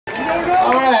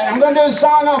going to do a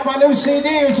song off my new CD.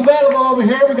 It's available over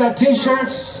here. We got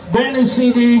t-shirts, brand new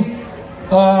CD.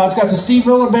 It's got the Steve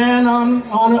Miller Band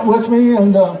on it with me,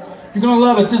 and you're going to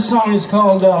love it. This song is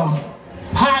called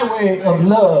Highway of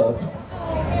Love.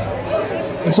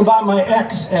 It's about my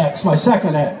ex, my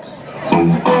second ex.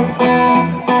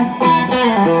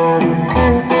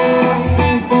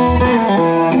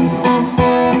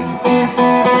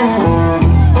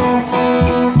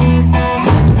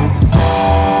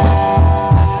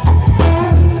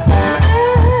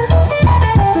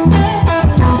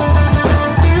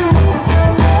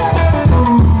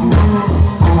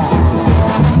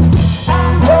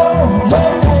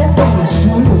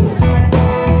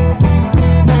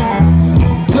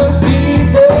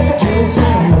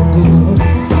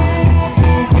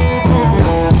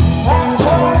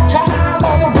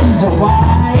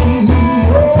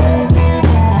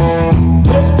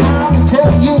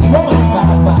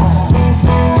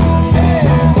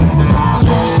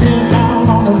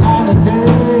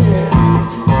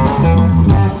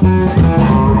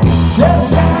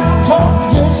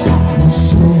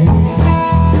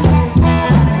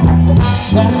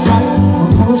 That's how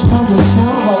push comes to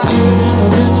shove, I live in a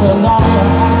rich and long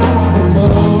highway of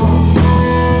love.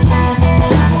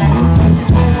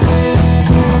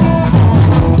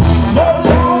 No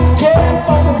longer care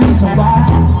for the reason why.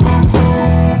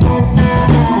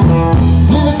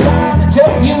 Leave time to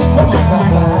tell you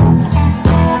bye-bye.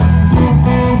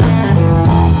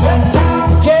 That time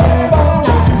to care about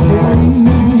night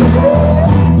and day.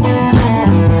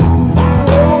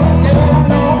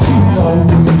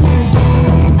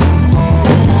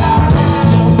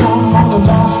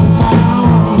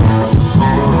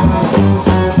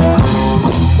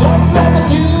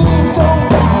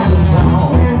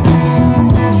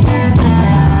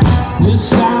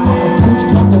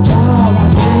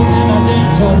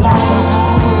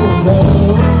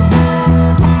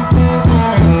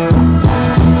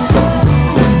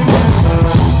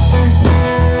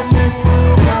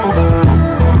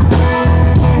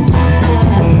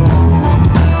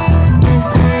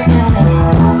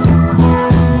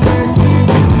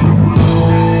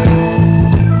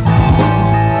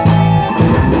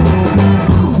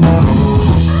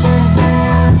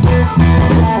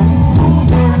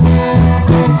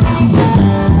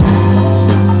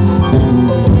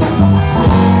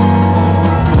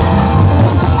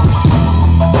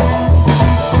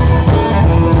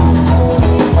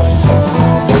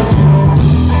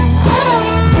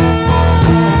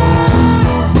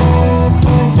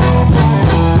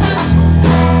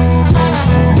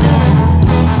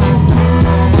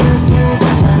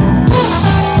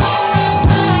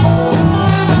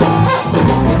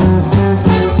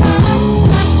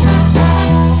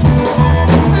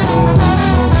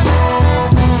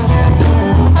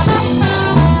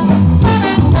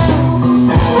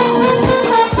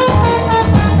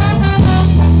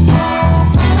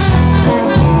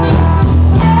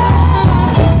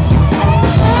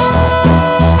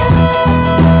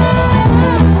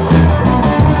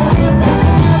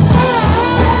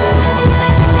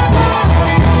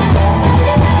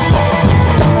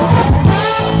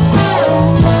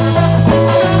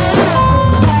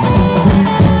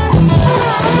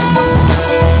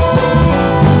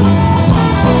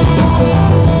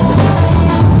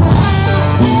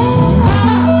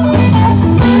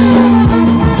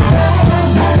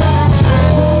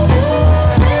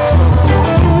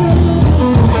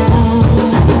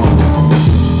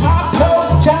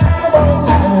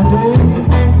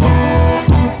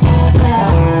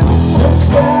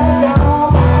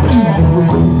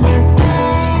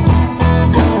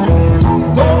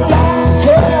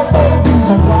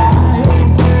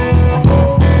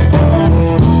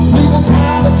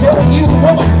 You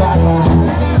woman,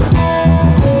 bye-bye.